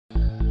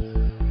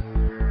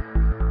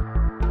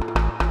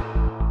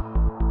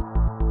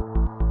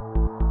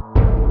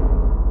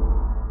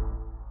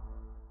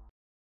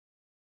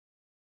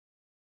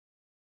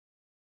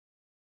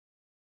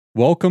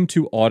Welcome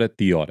to Audit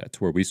the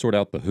Audit, where we sort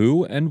out the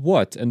who and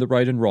what and the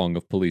right and wrong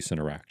of police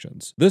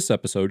interactions. This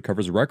episode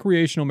covers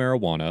recreational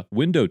marijuana,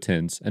 window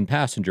tints, and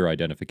passenger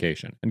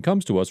identification, and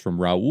comes to us from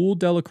Raul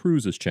de la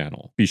Cruz's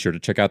channel. Be sure to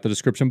check out the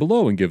description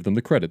below and give them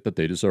the credit that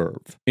they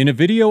deserve. In a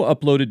video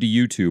uploaded to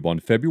YouTube on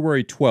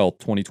February 12,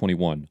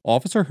 2021,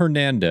 Officer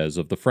Hernandez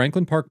of the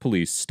Franklin Park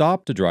Police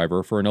stopped a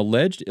driver for an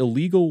alleged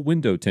illegal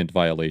window tint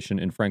violation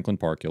in Franklin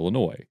Park,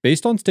 Illinois.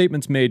 Based on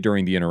statements made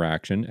during the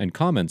interaction and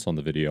comments on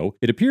the video,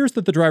 it appears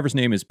that the driver's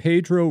name is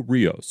Pedro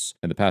Rios,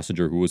 and the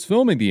passenger who was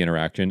filming the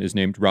interaction is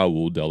named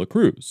Raul de la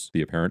Cruz,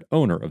 the apparent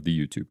owner of the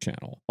YouTube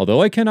channel.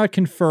 Although I cannot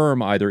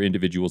confirm either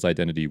individual's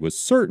identity with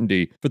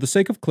certainty, for the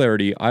sake of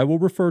clarity, I will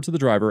refer to the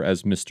driver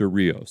as Mr.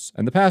 Rios,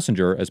 and the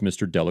passenger as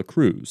Mr. de la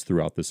Cruz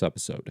throughout this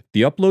episode.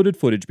 The uploaded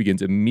footage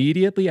begins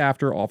immediately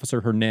after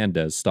Officer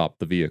Hernandez stopped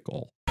the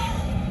vehicle.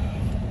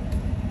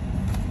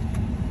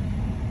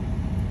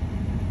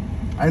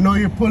 I know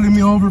you're pulling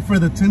me over for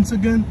the tints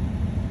again.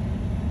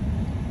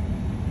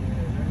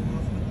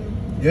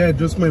 Yeah,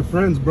 just my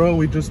friends, bro.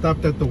 We just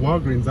stopped at the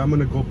Walgreens. I'm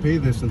gonna go pay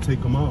this and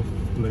take them off.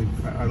 Like,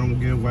 I don't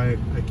get why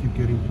I keep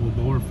getting pulled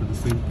over for the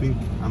same thing.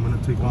 I'm gonna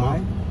take them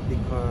off.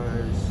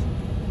 Because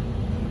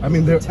I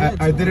mean,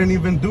 I didn't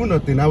even do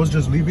nothing. I was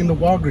just leaving the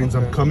Walgreens.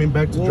 Okay. I'm coming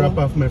back to drop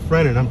off my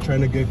friend, and I'm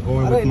trying to get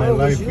going with my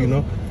life, you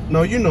know?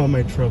 No, you know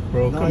my truck,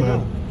 bro. No, Come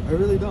on. I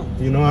really don't.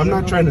 You know, I'm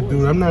not trying to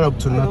do it. I'm not up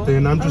to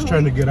nothing. I'm just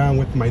trying to get on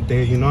with my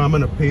day. You know, I'm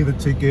gonna pay the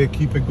ticket,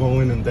 keep it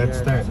going, and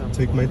that's that.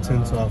 Take my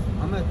tints off.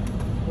 I'm at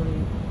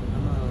 2000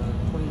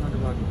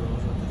 Rocky, bro.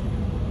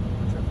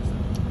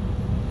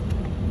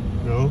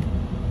 No,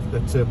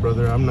 that's it,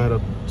 brother. I'm not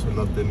up to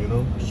nothing, you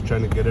know? Just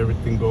trying to get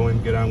everything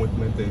going, get on with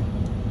my day.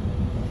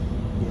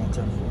 Yeah,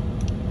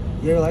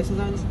 10-4. You have a license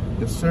on this?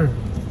 Yes, sir.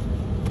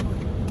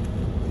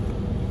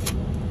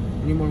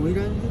 Any more weed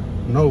or anything?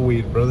 No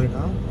weed, brother.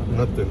 No? Okay.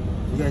 Nothing.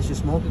 You guys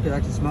just smoke it? I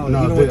can smell it.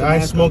 No, I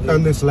smoked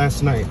on this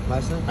last night.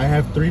 Last night? I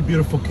have 3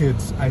 beautiful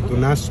kids. I do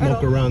not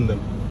smoke around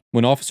them.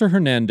 When Officer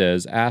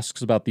Hernandez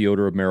asks about the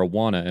odor of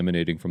marijuana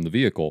emanating from the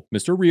vehicle,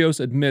 Mr. Rios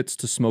admits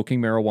to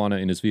smoking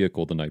marijuana in his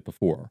vehicle the night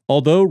before.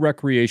 Although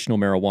recreational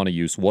marijuana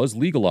use was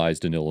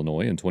legalized in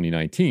Illinois in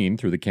 2019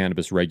 through the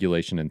Cannabis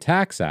Regulation and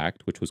Tax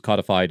Act, which was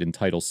codified in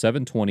Title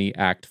 720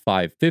 Act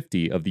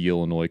 550 of the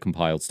Illinois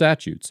Compiled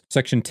Statutes,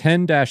 Section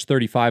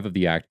 10-35 of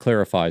the Act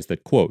clarifies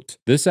that, quote,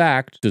 "This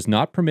Act does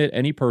not permit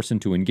any person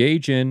to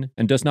engage in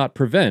and does not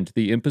prevent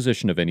the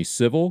imposition of any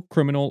civil,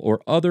 criminal,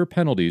 or other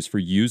penalties for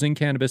using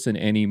cannabis in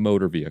any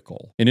motor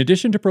vehicle." In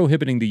addition to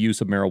prohibiting the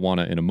use of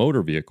marijuana in a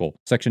motor vehicle,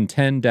 Section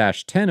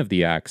 10-10 of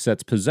the Act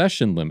sets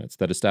possession limits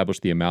that establish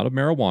the amount of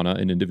marijuana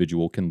an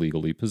individual can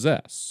legally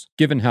possess.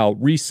 Given how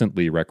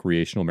recently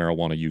recreational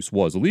marijuana use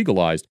was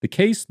legalized, the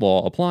case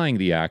law applying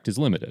the Act is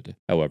limited.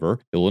 However,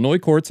 Illinois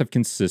courts have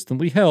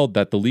consistently held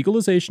that the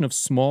legalization of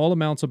small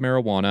amounts of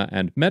marijuana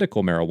and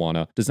medical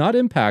marijuana does not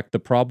impact the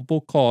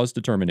probable cause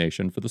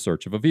determination for the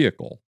search of a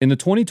vehicle. In the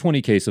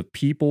 2020 case of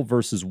People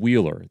v.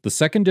 Wheeler, the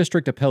 2nd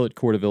District Appellate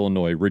Court of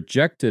Illinois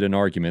rejected an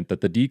argument that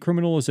the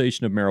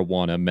decriminalization of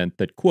marijuana meant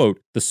that, quote,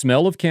 "the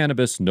smell of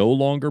cannabis no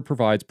longer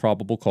provides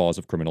probable cause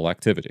of criminal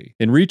activity."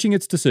 In reaching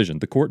its decision,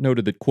 the court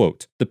noted that,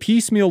 quote, "the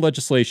piecemeal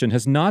legislation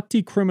has not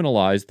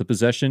decriminalized the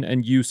possession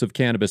and use of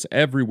cannabis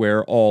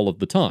everywhere all of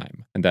the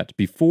time," and that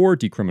before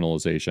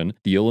decriminalization,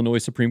 the Illinois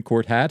Supreme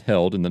Court had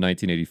held in the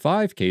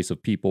 1985 case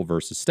of People v.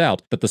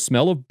 Stout that the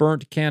smell of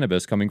burnt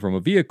cannabis coming from a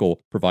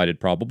vehicle provided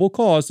probable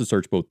cause to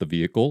search both the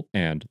vehicle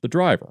and the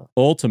driver.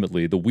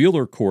 Ultimately, the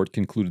Wheeler court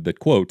concluded that,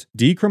 quote,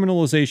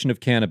 "decriminalization of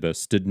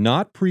cannabis did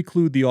not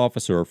preclude the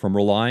officer from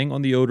relying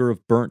on the odor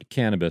of burnt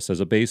cannabis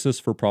as a basis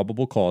for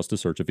probable cause to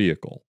search a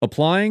vehicle."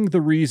 Applying the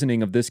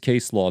reasoning of this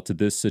case law to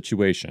this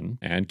situation,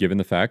 and given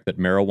the fact that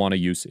marijuana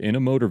use in a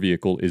motor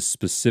vehicle is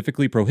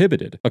specifically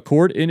prohibited, a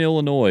court in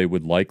Illinois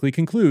would likely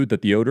conclude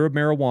that the odor of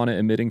marijuana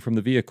emitting from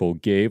the vehicle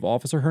gave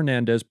Officer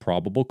Hernandez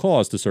probable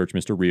cause to search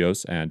Mr.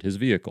 Rios and his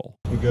vehicle.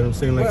 You get what I'm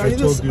saying? Like I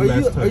told you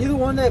last time. Are you the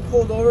one that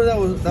pulled over that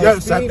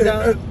was speeding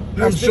down?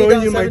 I'm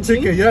showing you my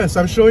ticket. Yes,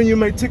 I'm showing you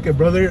my ticket,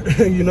 brother.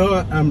 You know,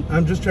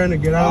 I'm just trying to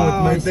get on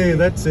with my day.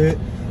 That's it.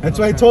 That's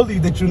why I told you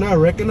that you not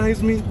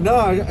recognize me. No,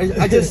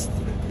 I just.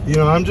 You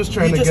know, I'm just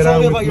trying to get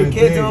on with my day. You just told me about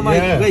your kids, and I'm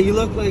like, wait, you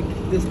look like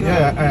this guy.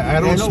 Yeah, I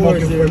don't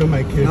smoke in front of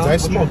my kids. I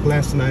smoked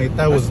last night.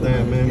 That was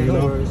that, man. You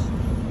know,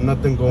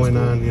 nothing going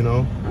on. You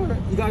know. All right.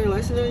 You got your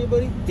license there,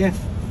 anybody? Yes.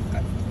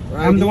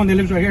 I'm the one that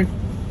lives right here.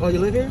 Oh, you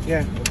live here?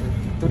 Yeah.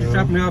 Don't you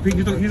drop me off. He's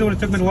the one that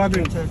took me to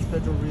Walgreens.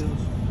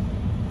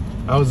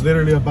 I was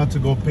literally about to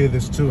go pay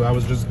this too. I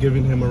was just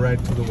giving him a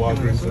ride to the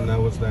Walgreens, and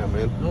that was that,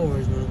 man. No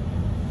worries, man.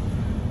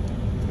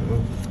 You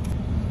know?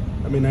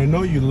 I mean, I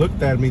know you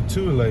looked at me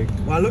too, like.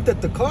 Well, I looked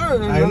at the car,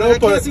 and I know, I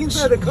can't see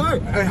inside the car.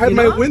 I had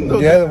my window.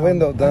 Yeah, the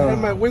window down. I had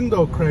my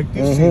window cracked.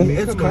 You see me?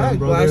 It's cracked,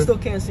 but I still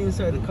can't see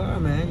inside the car,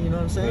 man. You know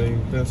what I'm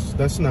saying? Like,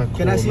 that's not cool,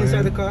 Can I see man.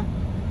 inside the car?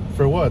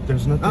 For what?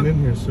 There's nothing in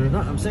here, sir. No,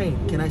 I'm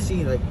saying, can I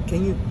see, like,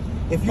 can you,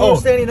 if you're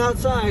standing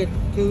outside,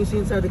 can you see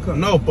inside the car?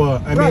 No,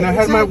 but I mean, I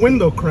had my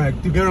window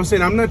cracked. You get what I'm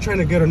saying? I'm not trying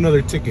to get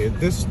another ticket.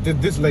 This,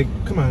 like,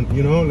 come on,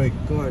 you know, like,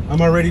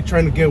 I'm already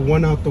trying to get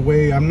one out the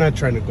way. I'm not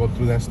trying to go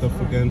through that stuff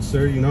again,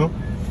 sir, you know?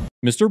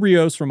 Mr.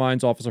 Rios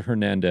reminds Officer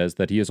Hernandez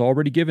that he has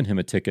already given him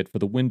a ticket for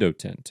the window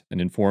tint and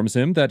informs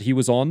him that he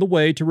was on the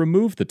way to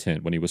remove the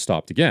tint when he was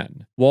stopped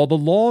again. While the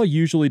law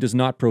usually does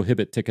not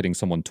prohibit ticketing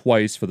someone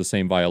twice for the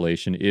same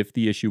violation if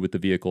the issue with the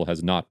vehicle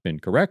has not been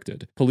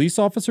corrected, police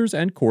officers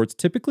and courts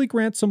typically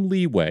grant some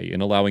leeway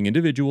in allowing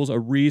individuals a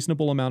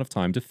reasonable amount of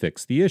time to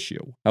fix the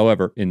issue.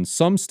 However, in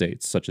some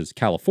states, such as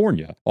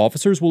California,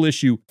 officers will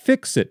issue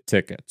fix-it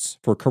tickets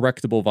for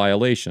correctable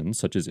violations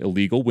such as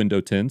illegal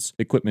window tints,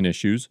 equipment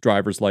issues,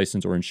 driver's license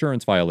or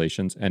insurance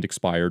violations, and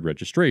expired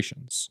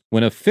registrations.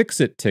 When a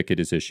fix-it ticket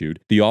is issued,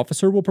 the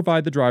officer will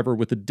provide the driver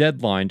with a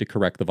deadline to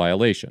correct the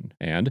violation,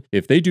 and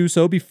if they do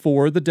so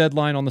before the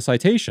deadline on the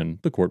citation,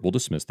 the court will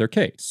dismiss their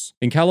case.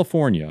 In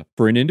California,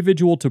 for an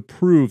individual to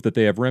prove that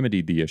they have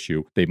remedied the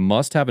issue, they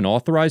must have an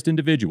authorized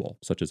individual,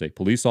 such as a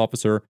police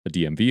officer, a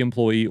DMV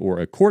employee, or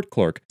a court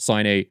clerk,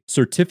 sign a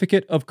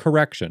certificate of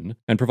correction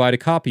and provide a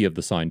copy of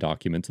the signed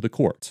document to the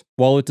court.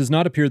 While it does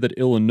not appear that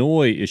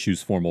Illinois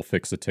issues formal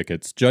fix-it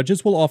tickets,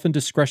 judges will often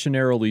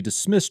discretionarily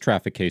dismiss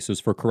traffic cases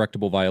for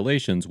correctable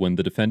violations when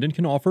the defendant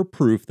can offer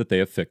proof that they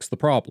have fixed the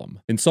problem.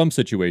 In some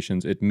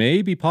situations, it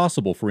may be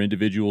possible for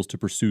individuals to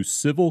pursue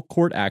civil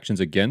court actions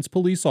against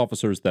police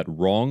officers that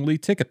wrongly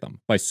ticket them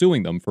by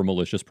suing them for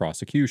malicious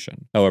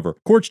prosecution. However,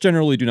 courts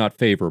generally do not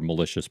favor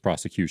malicious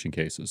prosecution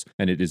cases,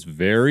 and it is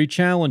very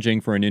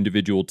challenging for an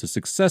individual to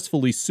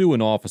successfully sue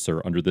an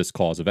officer under this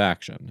cause of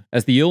action.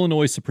 As the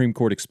Illinois Supreme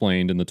Court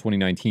explained in the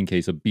 2019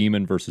 case of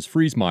Beeman versus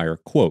Friesmeier,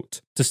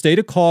 quote, "To state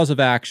a cause of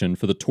action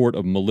for the tort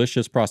of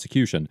malicious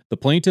prosecution, the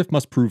plaintiff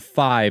must prove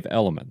 5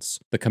 elements: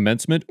 the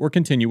commencement or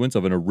continuance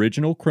of an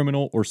original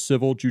criminal or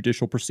civil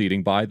judicial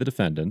proceeding by the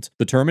defendant,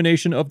 the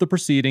termination of the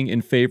proceeding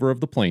in favor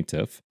of the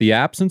plaintiff, the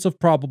absence of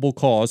probable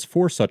cause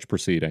for such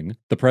proceeding,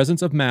 the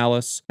presence of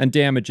malice, and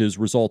damages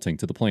resulting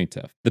to the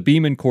plaintiff." The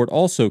Beeman court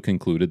also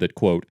concluded that,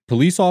 quote,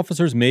 "Police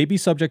officers may be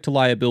subject to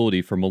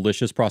liability for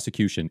malicious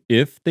prosecution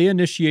if they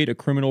initiate a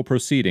criminal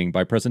proceeding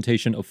by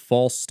presentation of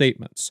false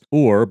statements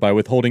or by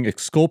withholding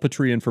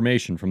exculpatory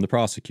information from the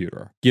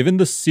prosecutor." Given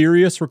the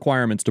serious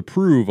requirements to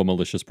prove a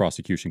malicious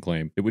prosecution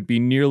claim, it would be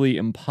nearly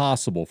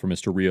impossible for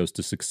Mr. Rios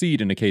to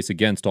succeed in a case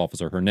against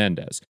Officer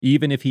Hernandez,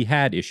 even if he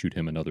had issued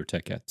him another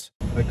ticket.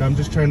 Like, I'm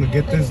just trying to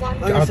get this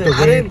out the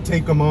way,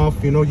 take them off.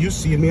 You know, you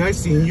see me, I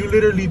see you.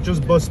 Literally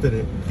just busted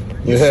it.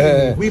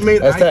 Yeah. We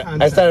made eye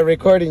contact. I started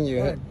recording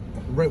you.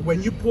 Right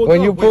when you pulled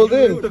when you pulled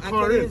in the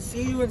car in.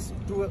 See you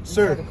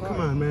Sir,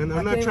 come on, man.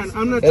 I'm not trying.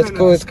 It's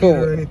cool. It's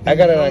cool. I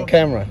got it on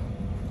camera.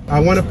 I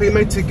want to pay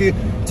my ticket,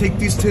 take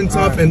these tints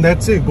off, and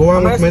that's it. Go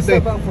on with my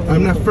day.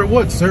 I'm not for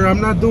what, sir?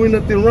 I'm not doing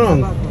nothing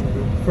wrong.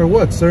 For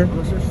what, sir?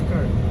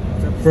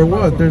 For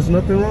what? There's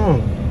nothing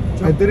wrong.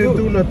 I didn't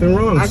do nothing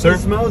wrong, sir. I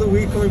can smell the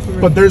weed coming from.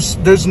 But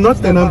there's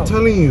nothing. I'm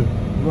telling you.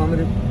 You want me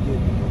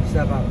to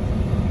step out?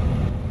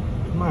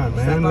 Come on,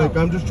 man. Like,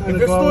 I'm just trying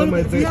to go on with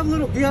my day. Do you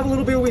have a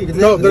little bit of weed?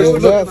 No,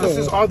 this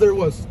is all there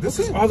was. This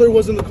is all there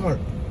was in the car.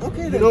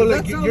 Okay, you know,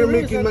 like you're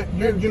making my,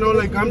 you know,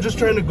 like I'm just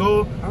trying to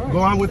go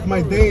on with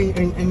my day,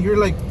 and you're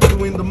like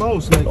doing the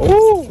most. Like,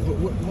 oh,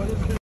 what is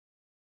this?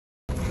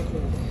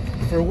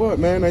 For what,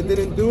 man? I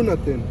didn't do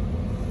nothing.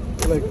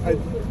 Like,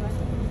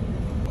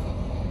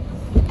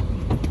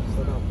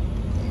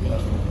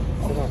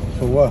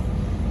 For what?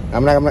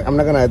 I'm not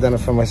gonna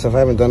identify myself. I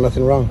haven't done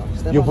nothing wrong.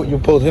 You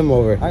pulled him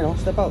over. I know.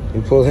 Step out.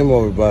 You pulled him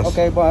over, boss.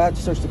 Okay, but I had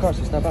to search the car,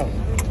 so step out.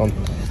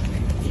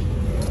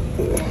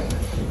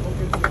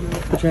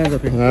 Put your hands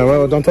up here.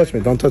 Well, don't touch me.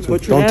 Don't touch me.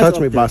 Don't touch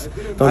me, boss.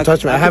 Don't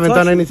touch me. I haven't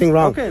done anything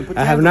wrong.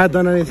 I have not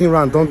done anything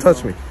wrong. Don't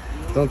touch me.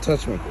 Don't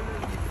touch me.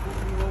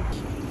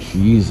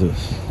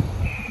 Jesus.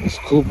 It's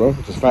cool, bro.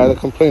 Just file the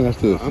complaint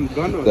after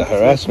the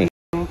harassment.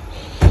 You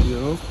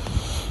know?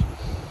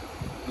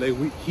 Like,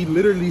 he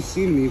literally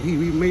seen me.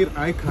 We made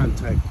eye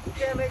contact. You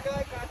can't make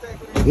eye contact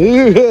with me.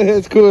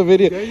 It's cool.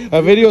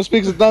 A video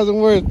speaks 1,000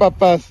 words,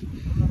 papas.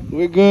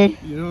 We're good.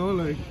 You know,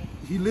 like,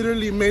 he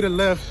literally made a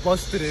left,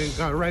 busted it, and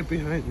got right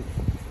behind me.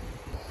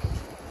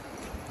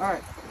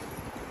 Alright.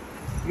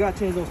 You gotta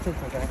change those tints,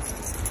 okay?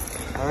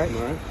 Alright?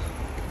 Alright.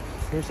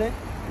 You're saying?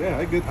 Yeah,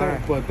 I get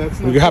that, but that's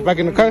not... We can hop back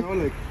in the car? You know,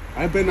 like,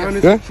 I've been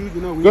honest with you,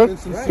 you know, we've been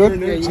sincere. Good?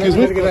 Yeah,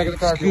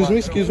 Excuse me?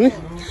 Excuse me?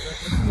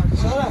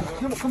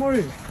 Come over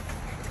here.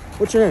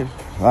 What's your name?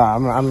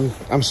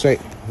 I'm straight.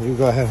 You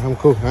go ahead. I'm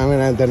cool. I'm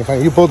gonna identify.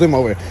 You pulled him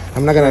over.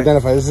 I'm not gonna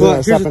identify. This is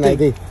not stopping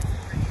ID.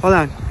 Hold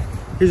on.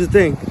 Here's the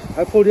thing.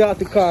 I pulled you out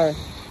the car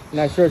and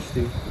I searched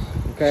you.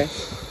 Okay?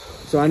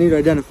 So I need to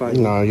identify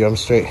you. No, I'm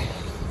straight.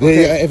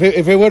 Okay.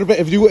 If it would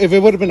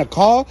have been a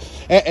call,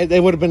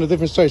 it would have been a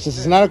different story. Since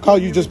it's not a call,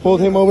 you just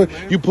pulled him over.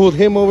 You pulled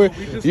him over.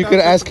 You could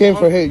ask him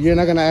for, hey, you're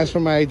not gonna ask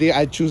for my ID.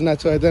 I choose not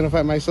to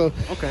identify myself.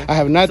 Okay. I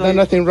have not done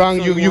nothing wrong.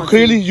 You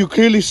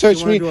clearly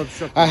searched me.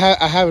 I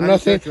have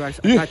nothing. I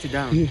pat you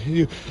down.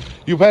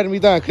 You You patted me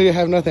down. I couldn't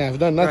have nothing. I've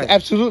done nothing, Right.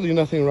 absolutely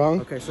nothing wrong.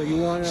 Okay, so you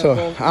want to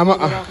So I'm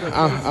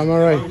all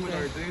right.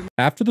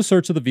 After the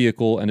search of the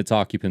vehicle and its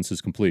occupants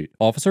is complete,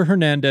 Officer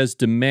Hernandez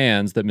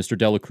demands that Mr.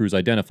 De La Cruz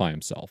identify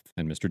himself,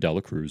 and Mr. De La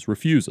Cruz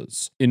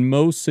refuses. In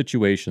most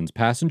situations,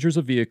 passengers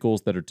of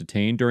vehicles that are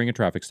detained during a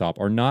traffic stop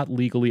are not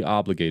legally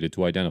obligated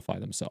to identify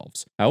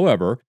themselves.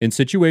 However, in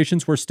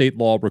situations where state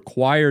law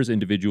requires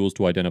individuals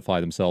to identify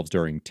themselves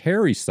during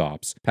Terry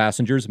stops,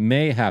 passengers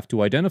may have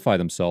to identify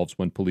themselves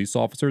when police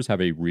officers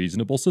have a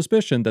reasonable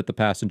suspicion that the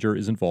passenger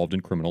is involved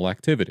in criminal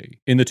activity.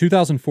 In the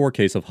 2004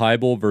 case of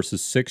Heibel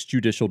versus 6th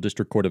Judicial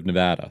District Court of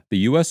Nevada, the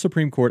U.S.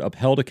 Supreme Court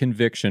upheld a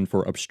conviction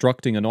for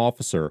obstructing an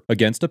officer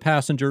against a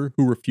passenger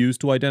who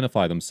refused to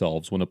identify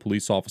themselves when a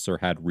police officer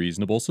had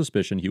reasonable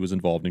suspicion he was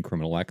involved in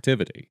criminal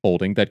activity,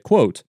 holding that,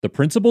 quote, "The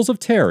principles of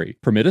Terry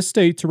permit a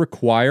state to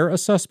require a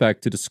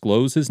suspect to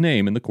disclose his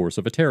name in the course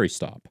of a Terry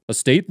stop. A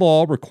state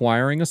law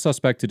requiring a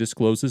suspect to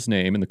disclose his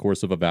name in the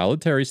course of a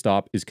valid Terry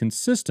stop is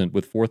consistent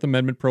with Fourth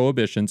Amendment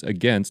prohibitions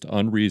against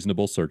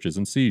unreasonable searches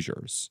and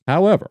seizures."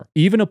 However,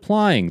 even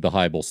applying the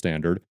Heibel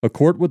standard, a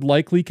court would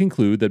likely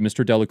conclude that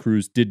Mr. De La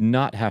Cruz did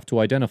not have to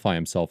identify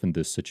himself in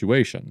this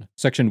situation.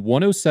 Section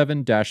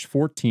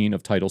 107-14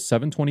 of Title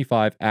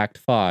 725 Act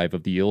 5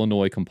 of the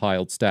Illinois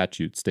compiled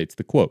statute states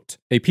the quote,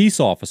 "A peace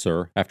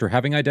officer, after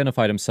having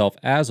identified himself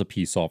as a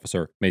peace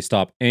officer, may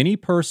stop any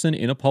person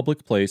in a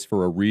public place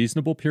for a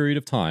reasonable period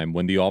of time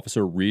when the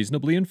officer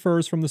reasonably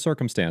infers from the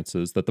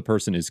circumstances that the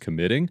person is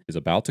committing, is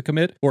about to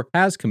commit, or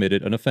has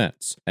committed an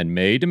offense, and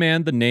may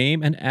demand the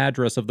name and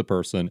address of the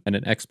person and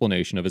an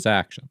explanation of his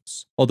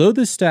actions." Although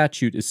this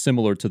statute is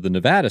similar to the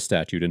Nevada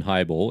statute in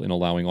Heibel in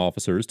allowing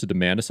officers to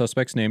demand a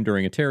suspect's name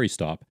during a Terry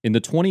stop, in the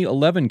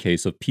 2011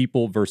 case of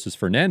People versus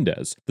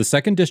Fernandez, the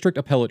 2nd District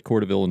Appellate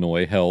Court of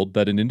Illinois held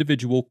that an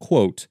individual,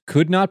 quote,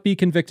 "could not be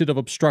convicted of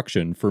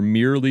obstruction for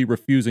merely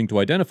refusing to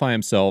identify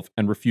himself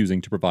and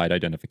refusing to provide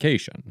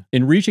identification."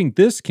 In reaching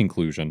this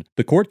conclusion,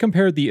 the court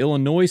compared the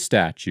Illinois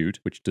statute,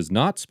 which does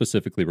not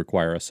specifically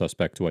require a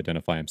suspect to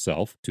identify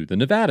himself, to the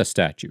Nevada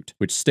statute,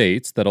 which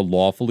states that a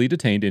lawfully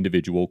detained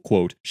individual,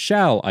 quote,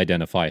 "shall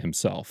identify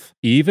himself."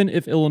 Even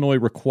if Illinois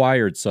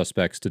required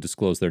suspects to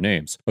disclose their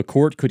names, a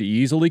court could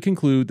easily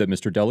conclude that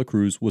Mr. De La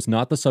Cruz was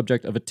not the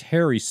subject of a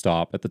Terry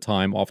stop at the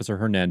time Officer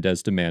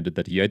Hernandez demanded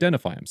that he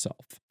identify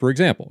himself. For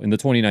example, in the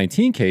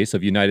 2019 case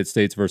of United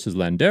States versus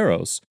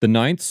Landeros, the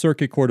 9th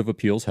Circuit Court of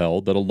Appeals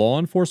held that a law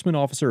enforcement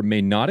officer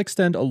may not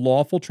extend a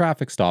lawful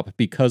traffic stop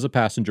because a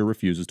passenger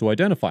refuses to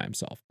identify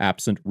himself,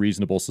 absent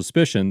reasonable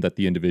suspicion that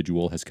the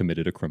individual has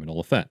committed a criminal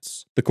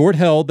offense. The court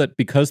held that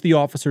because the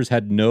officers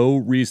had no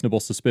reasonable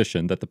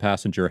suspicion that the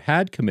passenger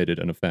had committed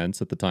an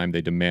offense at the time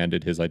they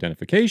demanded his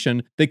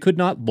identification, they could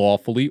not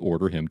lawfully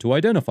order him to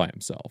identify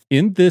himself.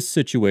 In this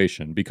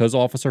situation, because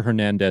Officer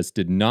Hernandez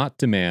did not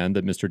demand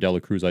that Mr. De La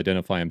Cruz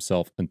identify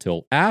himself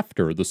until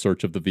after the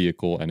search of the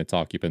vehicle and its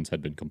occupants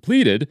had been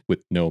completed, with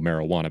no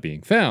marijuana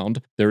being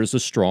found, there is a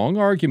strong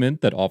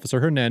argument that Officer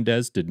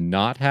Hernandez did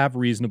not have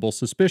reasonable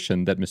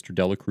suspicion that Mr.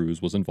 De La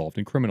Cruz was involved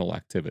in criminal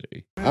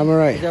activity. I'm all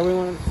right. Is that what you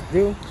want to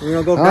do? We're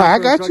gonna go down I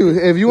for got you.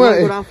 obstruction? If you want,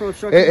 go down for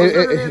obstruction?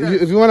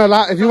 if you want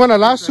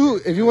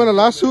a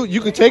lawsuit,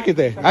 you could take it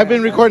there. I've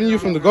been recording you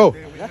from the go.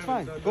 That's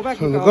fine. Go back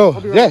From the I'll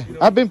go. be right Yeah,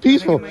 back. I've been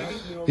peaceful.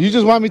 You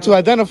just want me to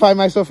identify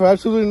myself for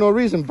absolutely no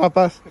reason,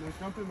 papas.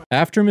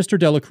 After Mr.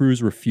 De La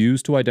Cruz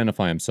refused to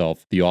identify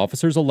himself, the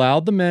officers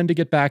allowed the men to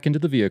get back into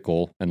the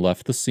vehicle and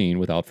left the scene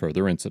without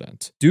further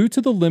incident. Due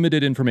to the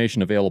limited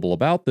information available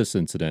about this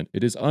incident,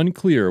 it is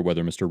unclear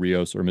whether Mr.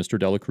 Rios or Mr.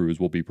 De La Cruz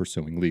will be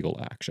pursuing legal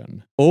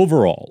action.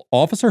 Overall,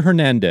 Officer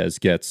Hernandez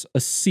gets a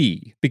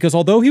C, because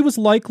although he was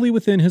likely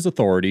within his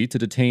authority to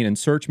detain and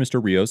search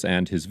Mr. Rios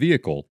and his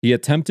vehicle, he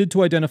attempted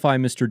to identify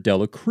Mr. De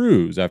La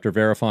Cruz after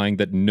verifying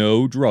that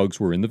no drugs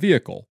were in the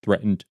vehicle,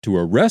 threatened to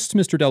arrest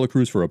Mr. De La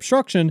Cruz for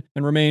obstruction,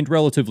 and remained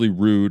relatively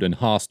rude and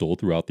hostile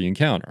throughout the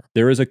encounter.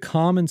 There is a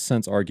common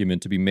sense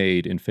argument to be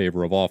made in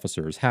favor of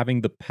officers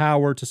having the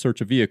power to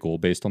search a vehicle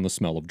based on the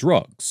smell of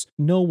drugs.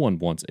 No one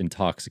wants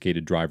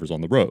intoxicated drivers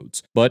on the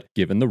roads, but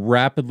given the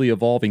rapidly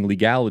evolving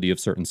legality of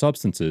certain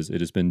substances, it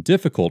has been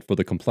difficult for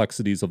the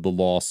complexities of the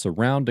law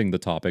surrounding the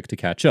topic to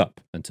catch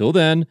up. Until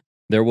then,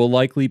 there will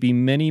likely be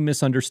many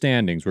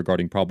misunderstandings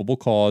regarding probable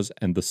cause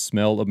and the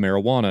smell of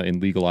marijuana in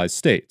legalized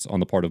states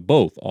on the part of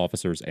both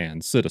officers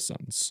and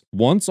citizens.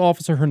 Once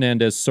Officer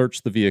Hernandez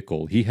searched the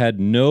vehicle, he had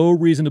no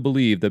reason to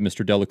believe that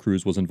Mr. De La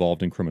Cruz was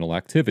involved in criminal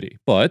activity,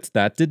 but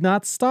that did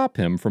not stop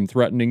him from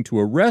threatening to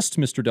arrest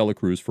Mr. De La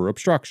Cruz for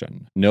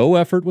obstruction. No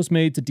effort was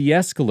made to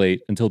de-escalate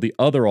until the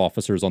other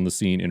officers on the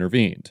scene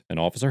intervened, and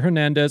Officer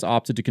Hernandez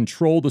opted to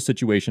control the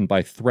situation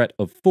by threat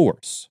of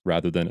force,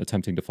 rather than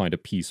attempting to find a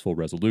peaceful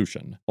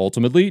resolution. Ultimately,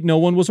 Ultimately, no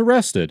one was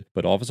arrested,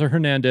 but Officer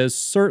Hernandez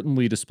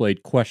certainly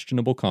displayed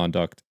questionable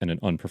conduct and an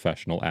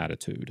unprofessional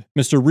attitude.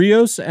 Mr.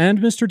 Rios and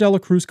Mr. Dela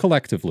Cruz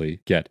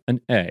collectively get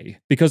an A,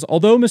 because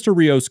although Mr.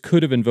 Rios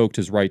could have invoked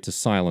his right to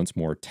silence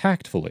more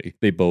tactfully,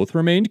 they both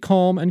remained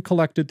calm and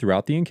collected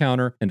throughout the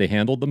encounter, and they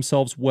handled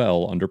themselves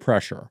well under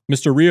pressure.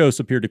 Mr.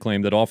 Rios appeared to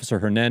claim that Officer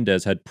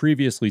Hernandez had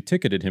previously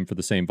ticketed him for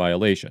the same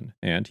violation,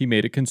 and he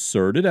made a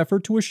concerted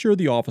effort to assure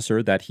the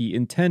officer that he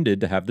intended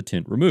to have the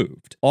tint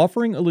removed.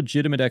 Offering a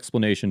legitimate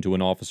explanation to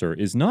an officer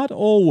is not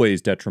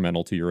always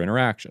detrimental to your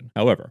interaction.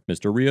 However,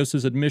 Mr.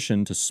 Rios'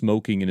 admission to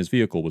smoking in his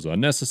vehicle was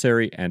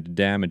unnecessary and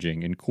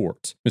damaging in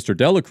court. Mr.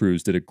 Dela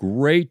Cruz did a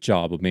great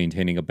job of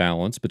maintaining a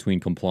balance between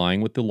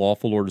complying with the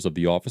lawful orders of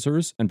the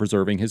officers and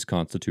preserving his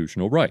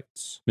constitutional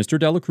rights. Mr.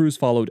 Dela Cruz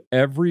followed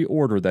every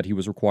order that he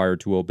was required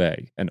to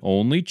obey, and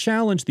only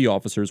challenged the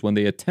officers when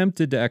they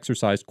attempted to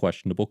exercise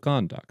questionable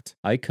conduct.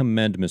 I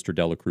commend Mr.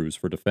 Dela Cruz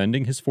for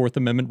defending his Fourth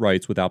Amendment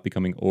rights without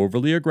becoming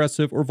overly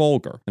aggressive or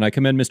vulgar, and I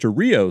commend Mr.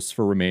 Rios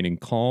for remaining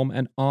calm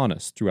and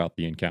honest throughout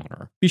the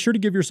encounter. Be sure to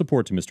give your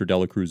support to Mr.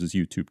 Dela Cruz's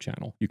YouTube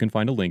channel. You can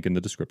find a link in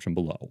the description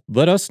below.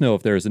 Let us know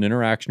if there is an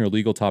interaction or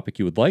legal topic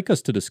you would like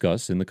us to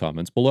discuss in the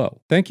comments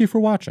below. Thank you for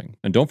watching,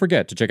 and don't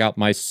forget to check out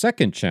my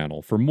second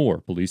channel for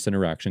more police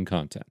interaction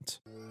content.